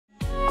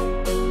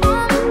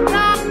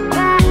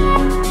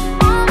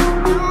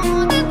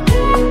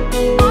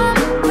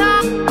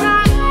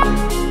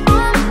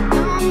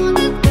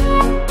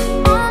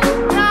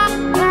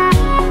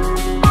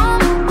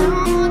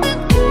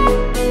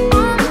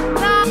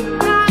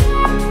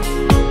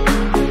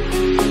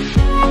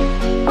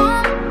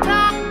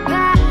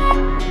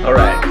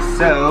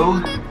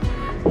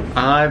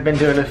I've been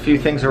doing a few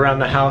things around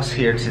the house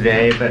here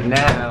today, but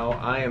now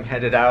I am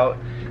headed out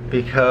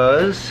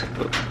because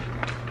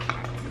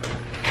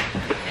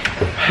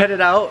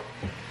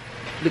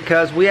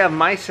we have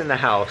mice in the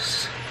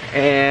house,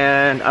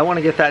 and I want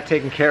to get that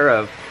taken care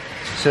of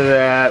so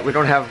that we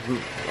don't have,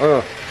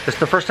 it's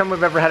the first time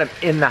we've ever had them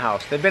in the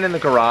house. They've been in the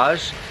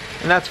garage,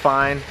 and that's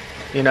fine.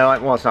 You know,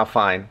 well, it's not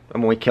fine. I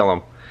mean, we kill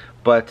them,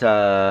 but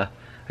I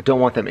don't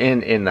want them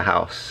in the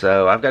house.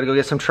 So I've got to go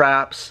get some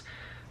traps,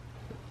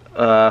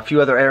 a few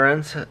other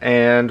errands,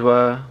 and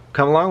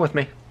come along with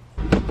me.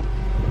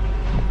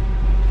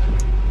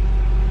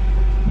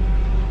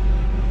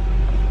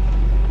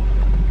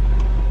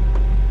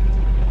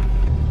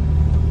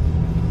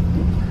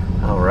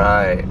 All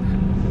right,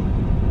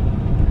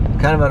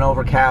 kind of an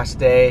overcast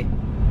day.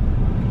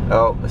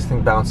 Oh, this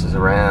thing bounces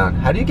around.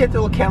 How do you get the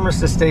little cameras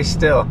to stay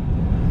still?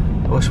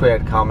 I wish we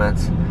had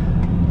comments.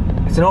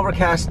 It's an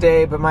overcast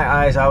day, but my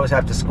eyes, I always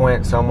have to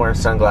squint, so I'm wearing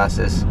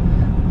sunglasses.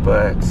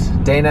 But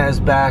Dayna is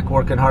back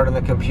working hard on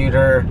the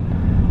computer,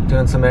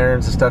 doing some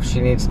errands and stuff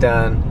she needs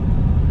done.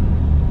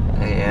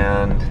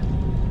 And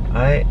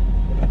I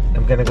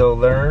am gonna go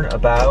learn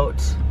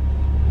about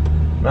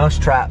mouse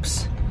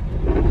traps.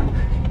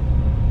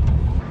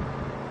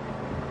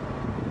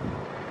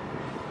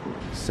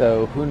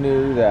 So who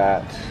knew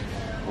that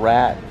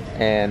rat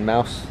and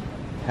mouse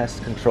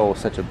pest control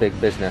is such a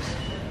big business?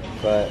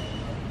 But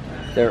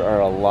there are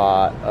a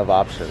lot of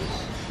options.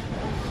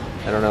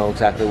 I don't know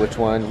exactly which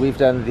one. We've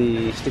done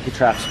the sticky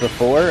traps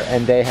before,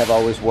 and they have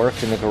always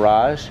worked in the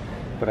garage,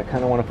 but I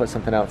kind of want to put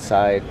something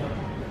outside.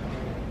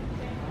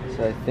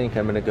 So I think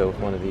I'm going to go with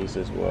one of these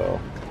as well.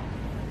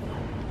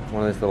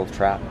 One of these little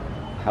trap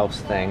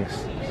house things.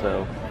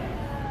 So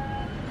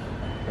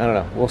I don't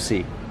know. We'll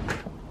see.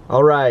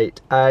 All right,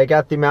 I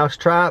got the mouse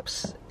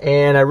traps,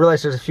 and I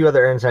realized there's a few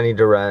other errands I need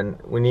to run.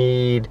 We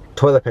need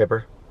toilet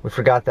paper. We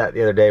forgot that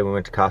the other day when we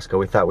went to Costco.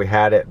 We thought we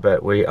had it,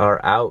 but we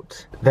are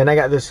out. Then I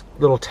got this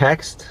little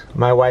text.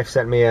 My wife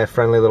sent me a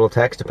friendly little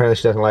text. Apparently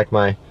she doesn't like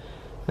my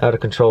out of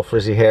control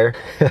frizzy hair.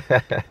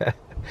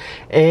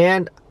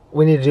 And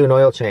we need to do an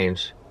oil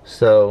change.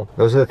 So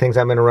those are the things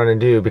I'm gonna run and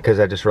do because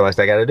I just realized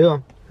I gotta do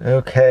them.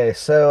 Okay,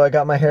 so I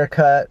got my hair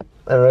cut.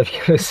 I don't know if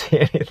you're gonna see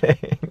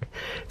anything.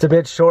 It's a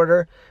bit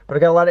shorter, but I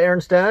got a lot of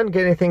errands done.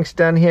 Getting things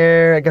done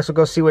here. I guess we'll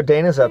go see what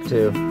Dayna's up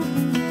to.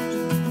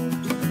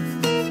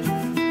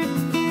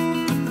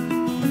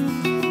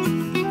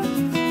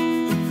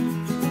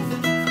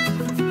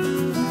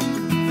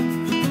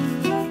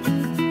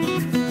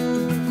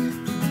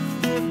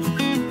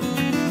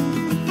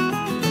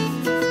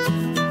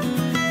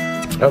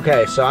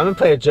 Okay, so I'm gonna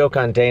play a joke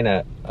on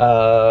Dayna.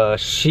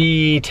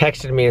 She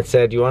texted me and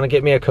said, "You want to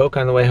get me a Coke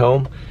on the way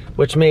home?"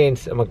 Which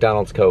means a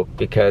McDonald's Coke,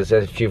 because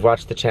if you've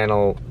watched the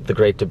channel, the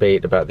great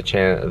debate about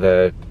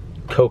the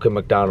Coke and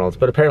McDonald's,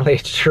 but apparently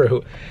it's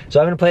true.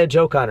 So I'm gonna play a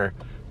joke on her.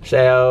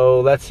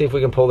 So let's see if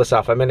we can pull this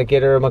off. I'm gonna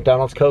get her a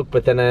McDonald's Coke,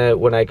 but then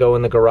when I go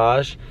in the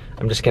garage,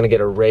 I'm just gonna get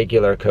a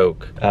regular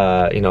Coke.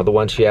 You know, the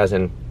one she has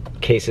in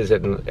cases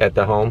at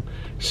the home.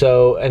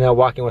 So, and I'm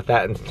walking with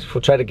that, and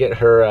we'll try to get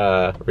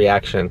her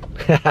reaction.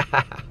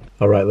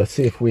 All right, let's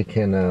see if we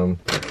can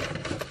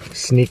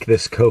sneak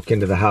this Coke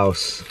into the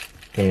house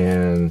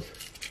and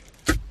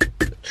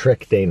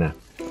trick Dayna.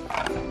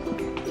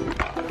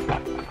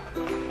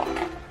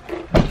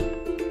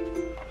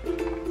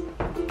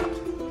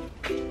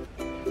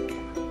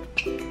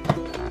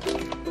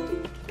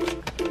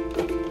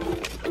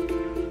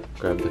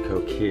 Grab the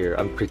Coke here.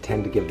 I'm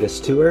pretend to give this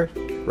to her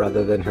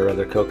rather than her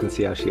other Coke and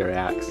see how she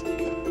reacts.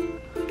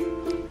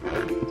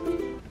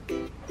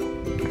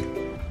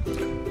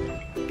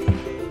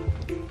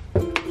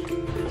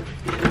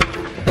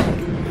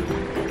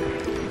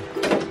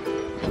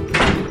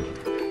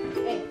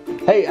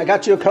 Hey, I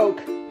got you a Coke.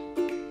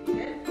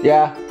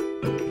 Yeah.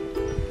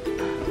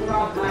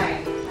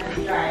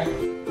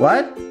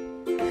 What?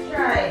 Let's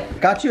try.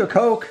 Got you a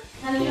Coke.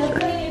 Honey, you're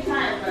putting your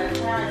time, but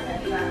now I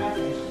sent you that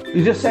message.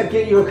 You just said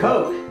get you a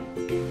Coke.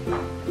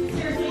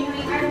 Seriously,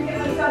 honey, I can get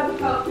myself a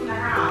Coke in the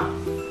house.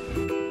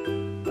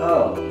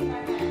 Oh.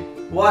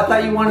 Well, I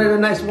thought you wanted a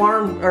nice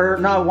warm, or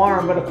not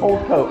warm, but a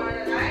cold Coke. I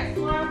wanted a nice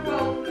warm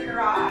Coke in the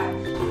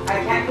garage.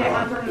 I can't get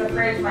one from the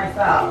fridge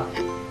myself.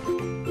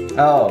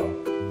 Oh.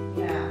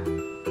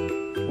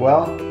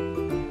 Well,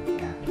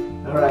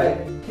 yeah. All right.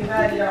 Too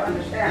bad you don't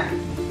understand.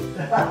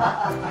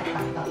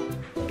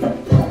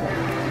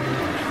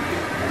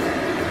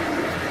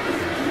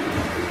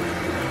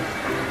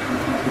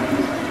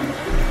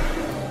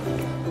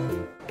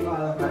 Oh, I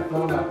left my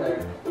phone out there.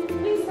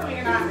 Please tell me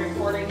you're not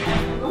recording.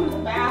 I'm going to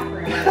the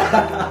bathroom.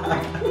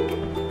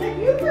 Are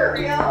you for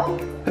real?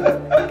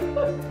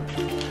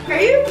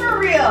 Are you for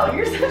real?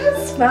 You're such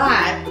a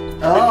snot.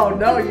 Oh,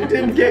 no, you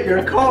didn't get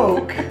your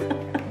Coke.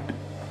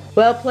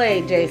 Well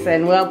played,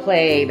 Jason. Well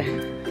played.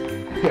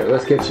 Here,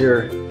 let's get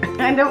your...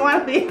 I don't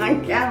want to be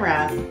on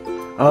camera.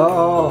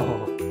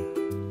 Oh.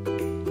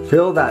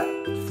 Feel that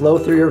flow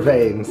through your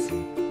veins.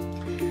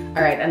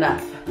 All right,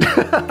 enough.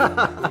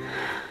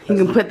 You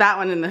can put that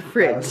one in the That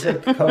fridge. was a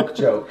Coke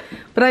joke.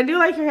 But I do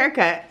like your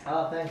haircut.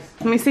 Oh, thanks.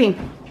 Let me see.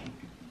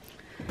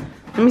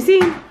 Let me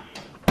see.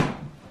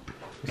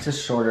 It's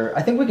just shorter.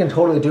 I think we can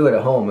totally do it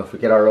at home if we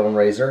get our own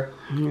razor.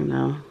 I don't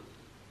know.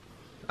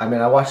 I mean,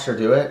 I watched her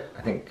do it.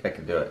 I think I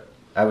could do it.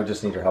 I would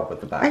just need your help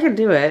with the back. I could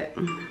do it.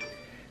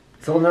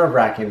 It's a little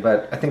nerve-wracking,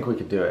 but I think we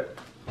could do it.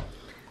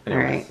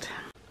 Anyways. All right.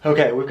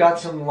 Okay, we've got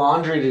some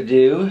laundry to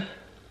do.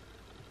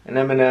 And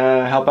I'm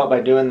gonna help out by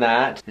doing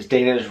that, because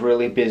Dayna is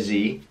really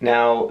busy.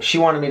 Now, she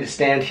wanted me to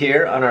stand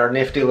here on our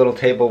nifty little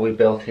table we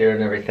built here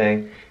and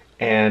everything,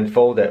 and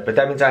fold it. But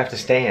that means I have to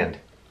stand.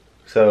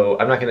 So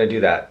I'm not gonna do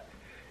that.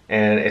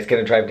 And it's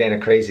gonna drive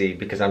Dayna crazy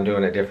because I'm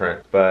doing it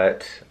different.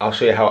 But I'll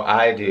show you how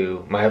I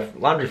do my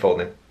laundry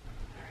folding.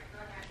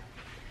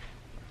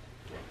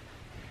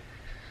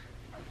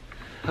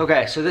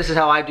 Okay, so this is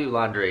how I do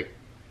laundry.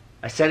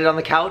 I set it on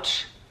the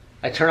couch,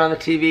 I turn on the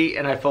TV,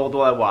 and I fold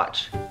while I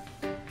watch.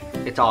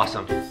 It's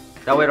awesome.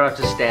 That way I don't have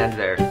to stand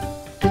there.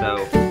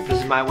 So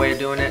this is my way of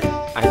doing it.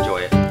 I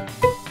enjoy it.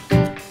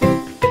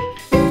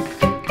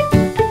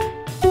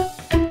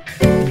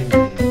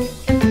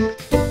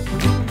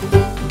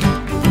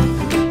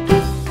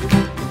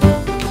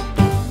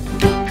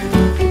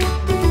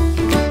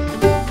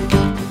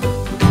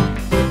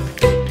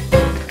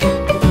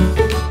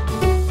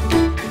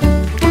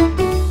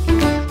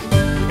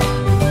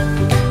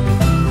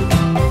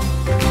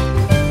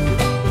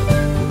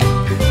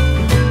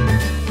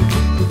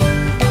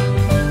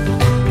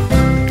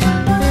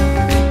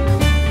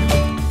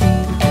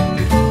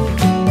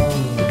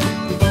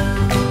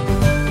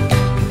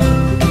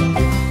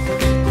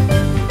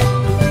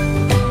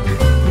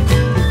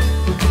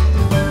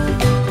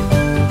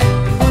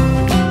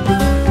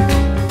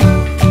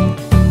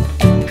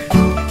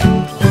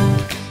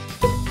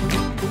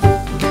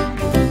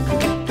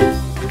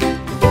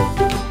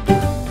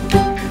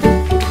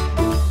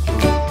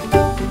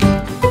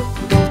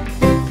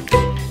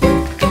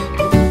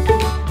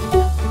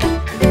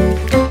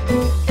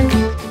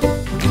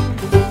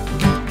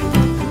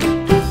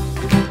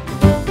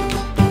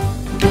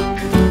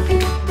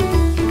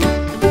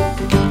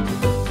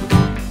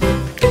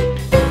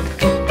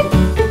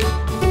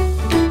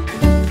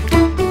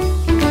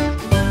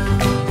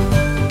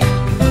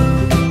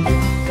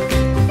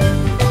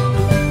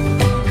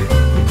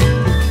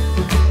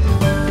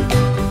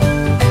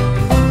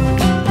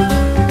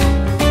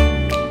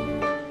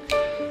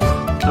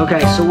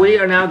 Okay, so we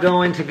are now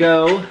going to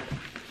go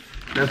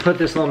and put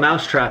this little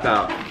mouse trap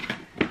out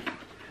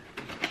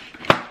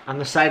on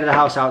the side of the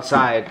house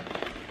outside.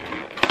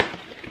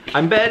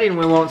 I'm betting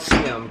we won't see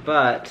them,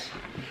 but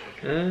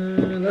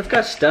that's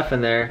got stuff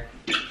in there.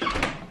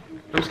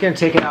 I'm just gonna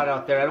take it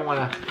out there. I don't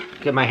want to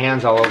get my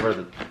hands all over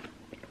the,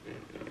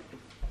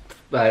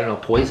 I don't know,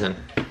 poison.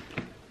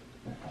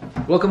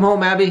 Welcome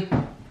home, Abby.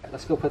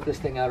 Let's go put this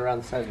thing out around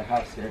the side of the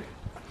house here.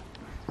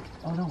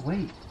 Oh no,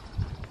 wait.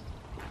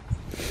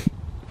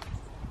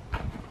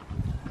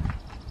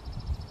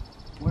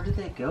 Where did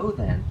they go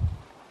then?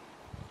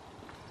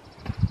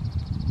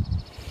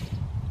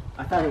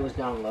 I thought it was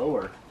down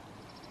lower.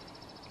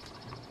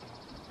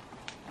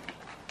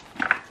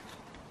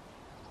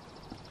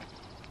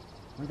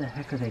 Where the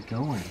heck are they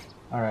going?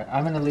 Alright,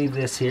 I'm going to leave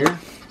this here.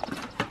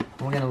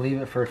 We're going to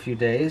leave it for a few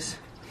days.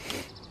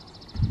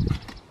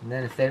 And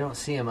then if they don't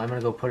see them, I'm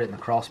going to go put it in the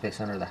crawl space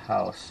under the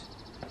house.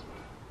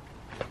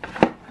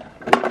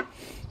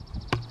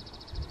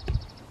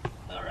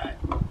 Alright.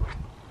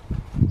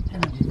 I'm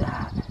going to do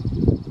that.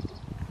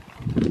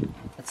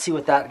 Let's see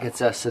what that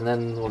gets us, and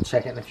then we'll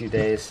check it in a few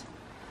days.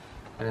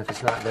 And if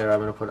it's not there, I'm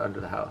going to put it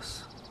under the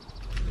house.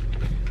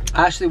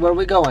 Ashley, where are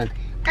we going?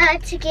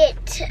 To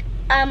get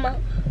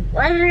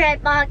one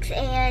red box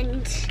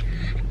and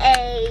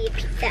a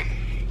pizza.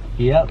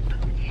 Yep.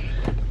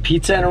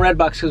 Pizza and a red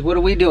box, because what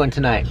are we doing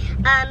tonight?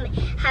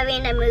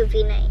 Having a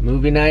movie night.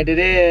 Movie night it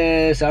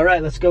is. All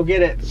right, let's go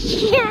get it.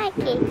 Yeah,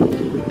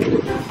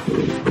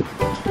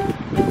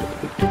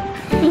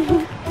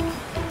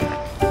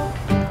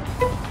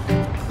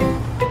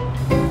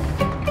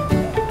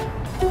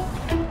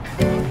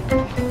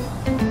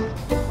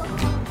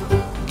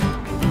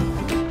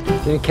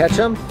 Can you catch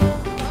them?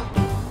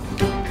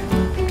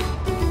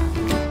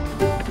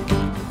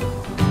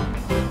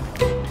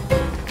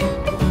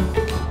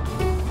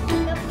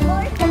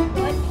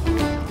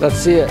 Let's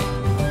see it.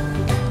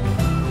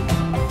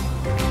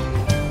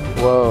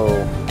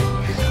 Whoa.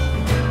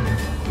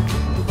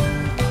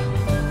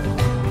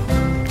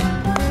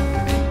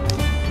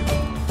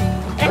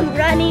 I'm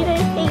running to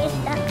see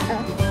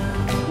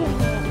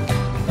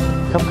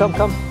stuff.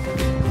 Come.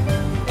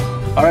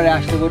 All right,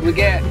 Ashley, what did we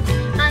get?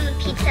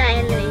 Pizza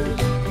and the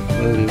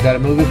movie. We've got a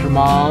movie for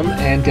Mom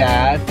and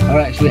Dad. All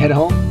right, should we head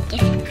home?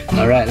 Yes.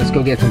 All right, let's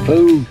go get some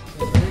food.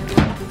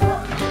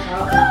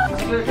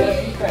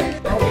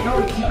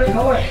 Keep it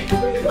going.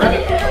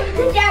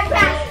 Dad,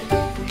 fast.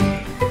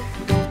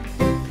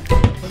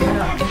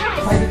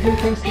 Try to do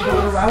things to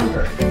go around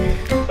her.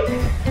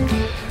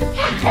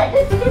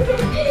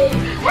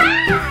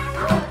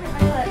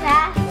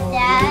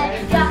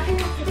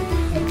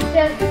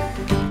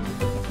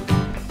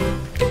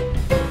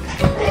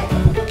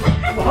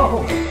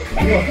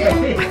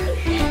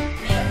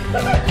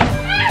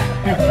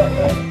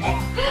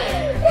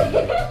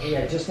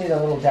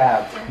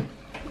 tab.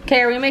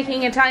 Okay, are we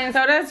making Italian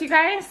sodas, you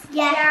guys?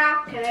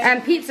 Yeah.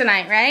 And pizza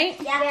night, right?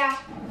 Yeah.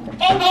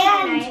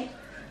 And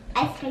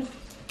ice cream.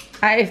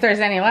 If there's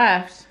any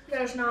left.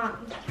 There's not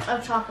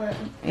of chocolate.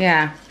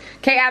 Yeah.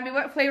 Okay, Abby,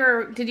 what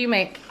flavor did you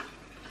make?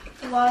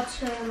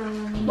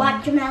 Watermelon.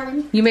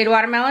 Watermelon. You made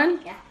watermelon?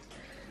 Yeah.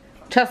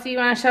 Chelsea, you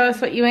want to show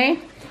us what you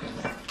made?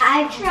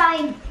 I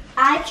tried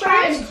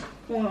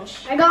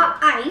once. I got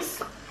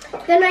ice.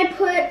 Then I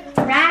put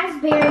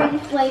raspberry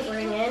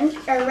flavoring in,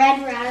 or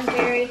red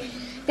raspberry.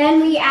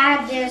 Then we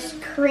add this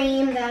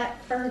cream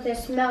or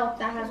this milk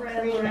that has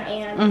cream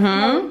and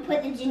then we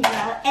put the ginger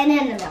out and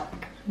then the milk.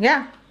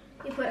 Yeah.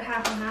 You put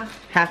half and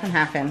half. Half and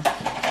half in.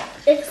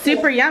 It's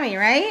Super yummy,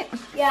 right?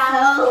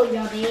 Yeah. So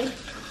yummy.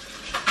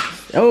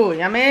 Oh,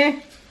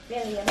 yummy.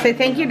 Really yummy. Say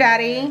thank you,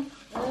 Daddy.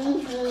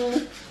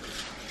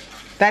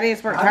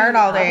 Daddy's worked hard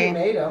all day. Abby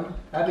made them.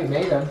 Abby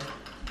made them.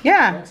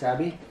 Yeah. Thanks,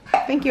 Abby.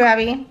 Thank you,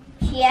 Abby.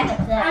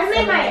 Yeah. I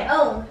made my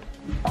own.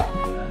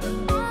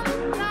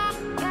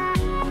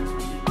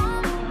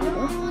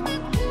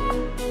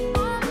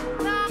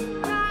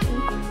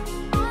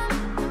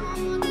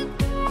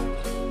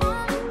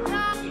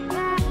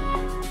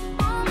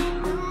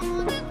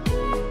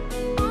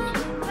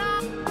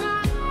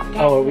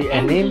 Oh, are we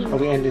ending? Are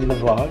we ending the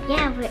vlog?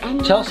 Yeah, we're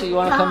ending. Chelsea, you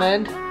want to come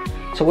end?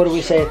 So what do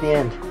we say at the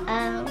end?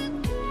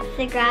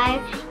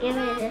 Subscribe, give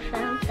it a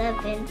thumbs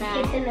up, and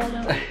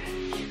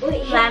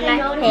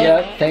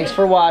Yep, thanks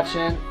for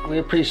watching. We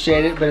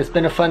appreciate it, but it's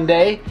been a fun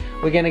day.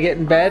 We're going to get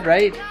in bed,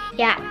 right?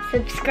 Yeah,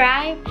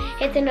 subscribe,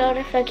 hit the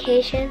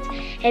notifications,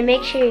 and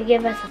make sure you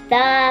give us a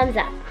thumbs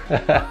up.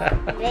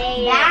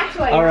 That's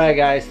what All right,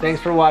 guys. Thanks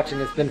for watching.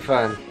 It's been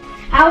fun.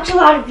 I watch a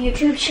lot of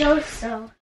YouTube shows, so.